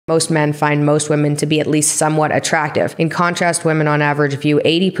Most men find most women to be at least somewhat attractive. In contrast, women on average view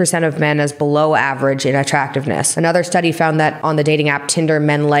 80% of men as below average in attractiveness. Another study found that on the dating app Tinder,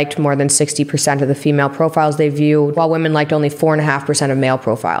 men liked more than 60% of the female profiles they viewed, while women liked only 4.5% of male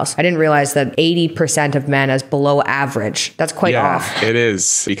profiles. I didn't realize that 80% of men as below average. That's quite off. It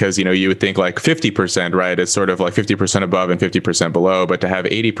is, because, you would think like 50%, right? It's sort of like 50% above and 50% below, but to have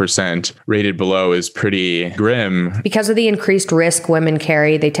 80% rated below is pretty grim. Because of the increased risk women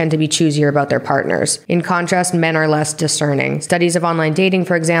carry, they tend to be choosier about their partners. In contrast, men are less discerning. Studies of online dating,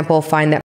 for example, find that